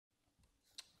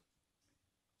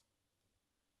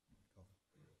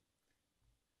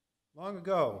Long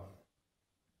ago,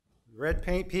 the red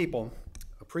paint people,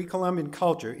 a pre-Columbian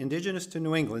culture indigenous to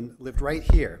New England, lived right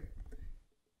here.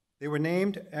 They were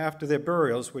named after their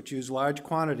burials, which used large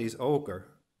quantities of ochre,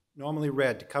 normally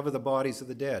red, to cover the bodies of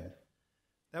the dead.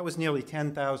 That was nearly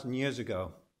 10,000 years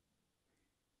ago.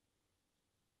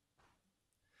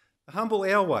 The humble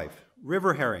alewife,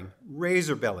 river herring,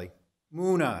 razorbelly,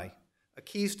 moon-eye, a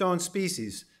keystone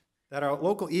species that our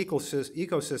local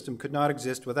ecosystem could not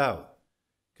exist without.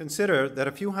 Consider that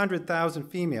a few 100,000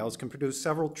 females can produce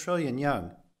several trillion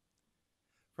young.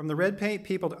 From the red paint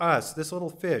people to us, this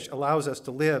little fish allows us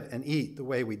to live and eat the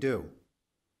way we do.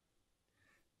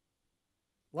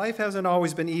 Life hasn't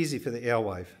always been easy for the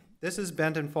alewife. This is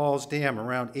Benton Falls Dam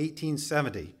around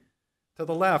 1870. To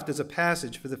the left is a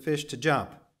passage for the fish to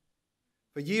jump.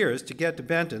 For years, to get to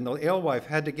Benton, the alewife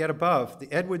had to get above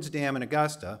the Edwards Dam in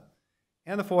Augusta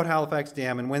and the Fort Halifax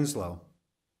Dam in Winslow.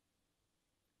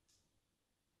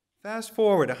 Fast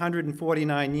forward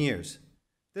 149 years.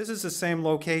 This is the same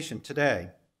location today.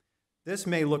 This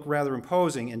may look rather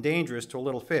imposing and dangerous to a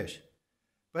little fish,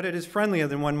 but it is friendlier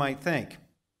than one might think.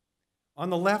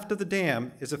 On the left of the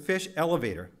dam is a fish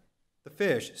elevator. The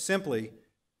fish simply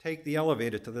take the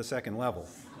elevator to the second level.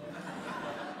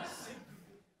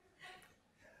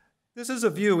 This is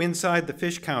a view inside the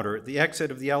fish counter at the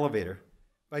exit of the elevator.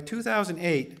 By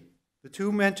 2008, the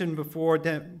two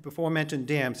before-mentioned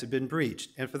dams had been breached,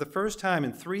 and for the first time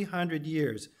in 300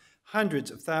 years,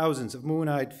 hundreds of thousands of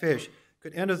moon-eyed fish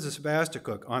could enter the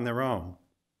Sebasticook on their own.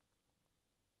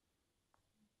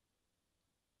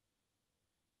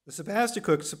 The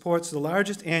Sebasticook supports the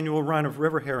largest annual run of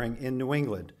river herring in New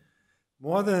England.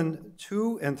 More than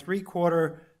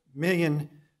 2.75 million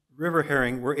river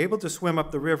herring were able to swim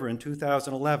up the river in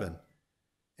 2011,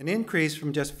 an increase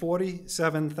from just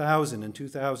 47,000 in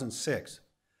 2006.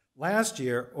 Last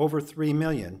year, over 3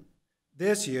 million.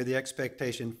 This year, the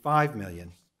expectation, 5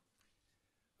 million.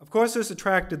 Of course, this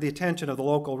attracted the attention of the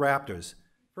local raptors.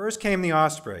 First came the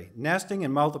osprey, nesting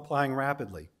and multiplying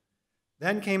rapidly.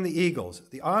 Then came the eagles.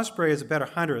 The osprey is a better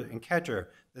hunter and catcher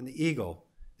than the eagle.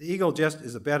 The eagle just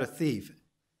is a better thief.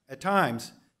 At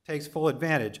times, takes full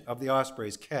advantage of the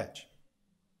osprey's catch.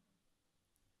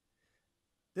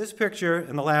 This picture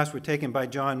and the last were taken by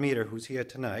John Meter, who's here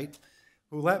tonight,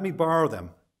 who let me borrow them.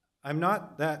 I'm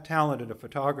not that talented a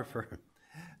photographer.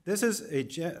 This is a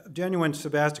genuine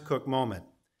Sebasticook moment.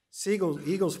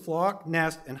 Eagles flock,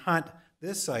 nest, and hunt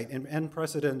this site in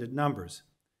unprecedented numbers.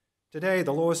 Today,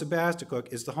 the Lower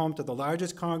Sebasticook is the home to the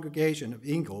largest congregation of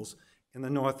eagles in the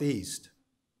Northeast.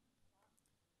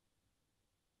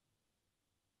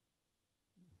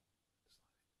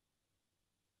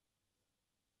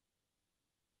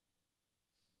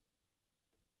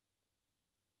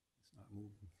 It's not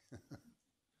moving.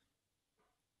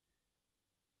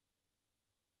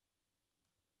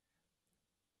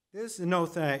 This is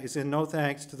in no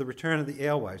thanks to the return of the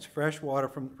alewives, fresh water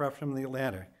from the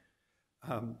Atlantic.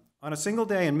 On a single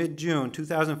day in mid-June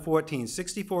 2014,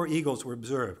 64 eagles were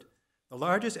observed, the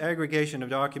largest aggregation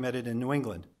documented in New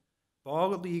England.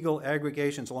 Bald eagle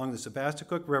aggregations along the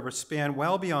Sebasticook River span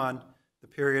well beyond the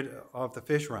period of the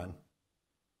fish run.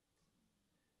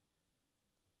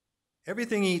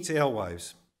 Everything eats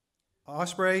alewives.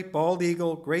 Osprey, bald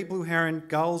eagle, great blue heron,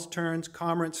 gulls, terns,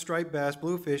 cormorants, striped bass,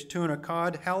 bluefish, tuna,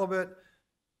 cod, halibut,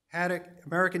 haddock,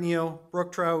 American eel,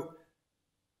 brook trout,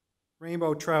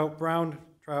 rainbow trout, brown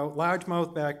trout,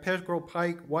 largemouth back, pickerel,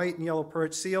 pike, white and yellow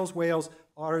perch, seals, whales,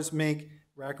 otters, mink,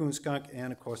 raccoon, skunk,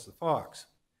 and of course the fox.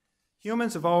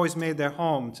 Humans have always made their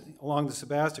homes along the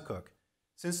Sebasticook.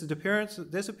 Since the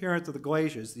disappearance of the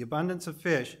glaciers, the abundance of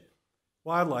fish,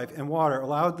 wildlife, and water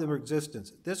allowed their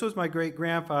existence. This was my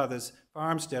great-grandfather's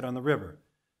farmstead on the river.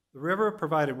 The river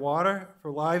provided water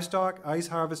for livestock, ice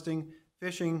harvesting,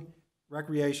 fishing,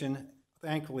 recreation.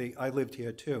 Thankfully, I lived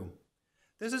here too.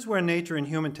 This is where nature and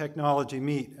human technology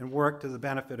meet and work to the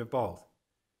benefit of both.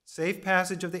 Safe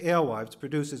passage of the alewives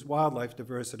produces wildlife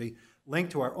diversity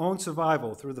linked to our own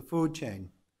survival through the food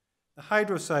chain. The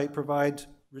hydro site provides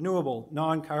renewable,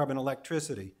 non-carbon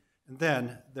electricity, and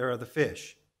then there are the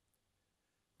fish.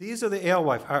 These are the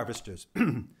alewife harvesters.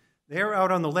 They are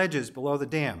out on the ledges below the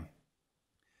dam.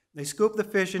 They scoop the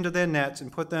fish into their nets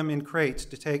and put them in crates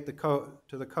to take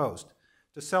to the coast,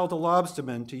 to sell to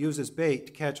lobstermen to use as bait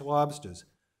to catch lobsters.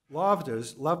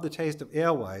 Lobsters love the taste of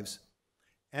alewives,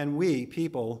 and we,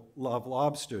 people, love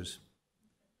lobsters.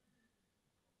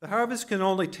 The harvest can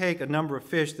only take a number of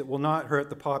fish that will not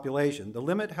hurt the population. The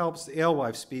limit helps the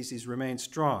alewife species remain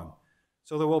strong,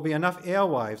 so there will be enough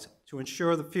alewives to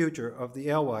ensure the future of the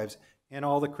alewives and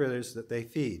all the critters that they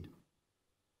feed.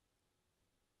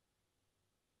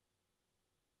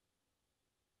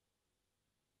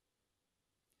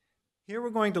 Here we're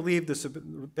going to leave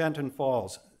the Benton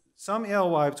Falls. Some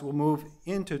alewives will move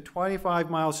into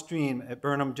 25-mile stream at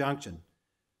Burnham Junction.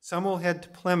 Some will head to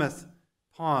Plymouth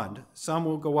Pond. Some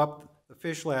will go up the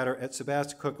fish ladder at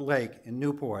Sebasticook Lake in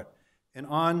Newport and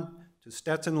on to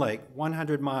Stetson Lake,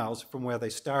 100 miles from where they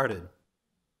started.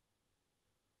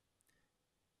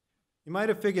 You might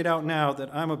have figured out now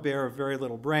that I'm a bear of very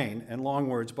little brain and long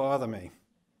words bother me.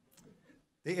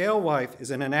 The alewife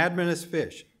is an anadromous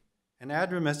fish.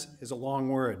 Anadromous is a long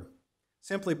word.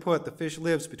 Simply put, the fish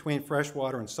lives between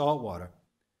freshwater and saltwater.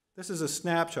 This is a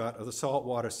snapshot of the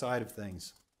saltwater side of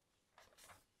things.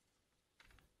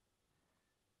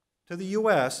 To the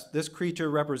U.S., this creature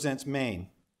represents Maine.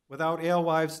 Without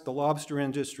alewives, the lobster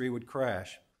industry would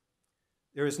crash.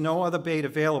 There is no other bait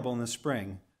available in the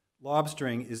spring.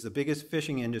 Lobstering is the biggest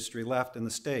fishing industry left in the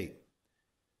state.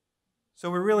 So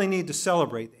we really need to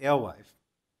celebrate the alewife.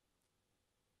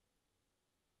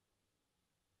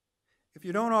 If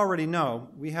you don't already know,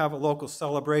 we have a local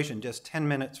celebration just 10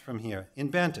 minutes from here in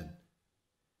Benton,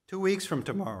 2 weeks from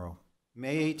tomorrow,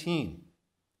 May 18.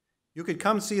 You could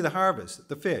come see the harvest,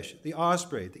 the fish, the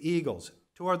osprey, the eagles,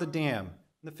 tour the dam,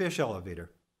 and the fish elevator.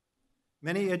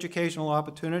 Many educational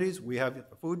opportunities. We have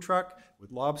a food truck with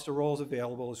lobster rolls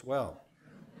available as well.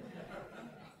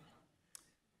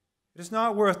 It is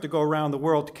not worth to go around the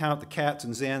world to count the cats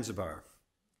in Zanzibar,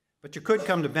 but you could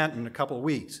come to Benton in a couple of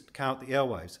weeks to count the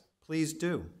alewives. Please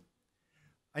do.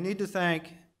 I need to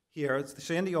thank here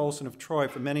Sandy Olson of Troy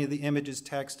for many of the images,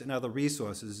 text, and other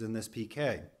resources in this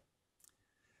PK.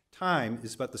 Time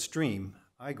is but the stream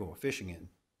I go fishing in.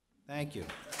 Thank you.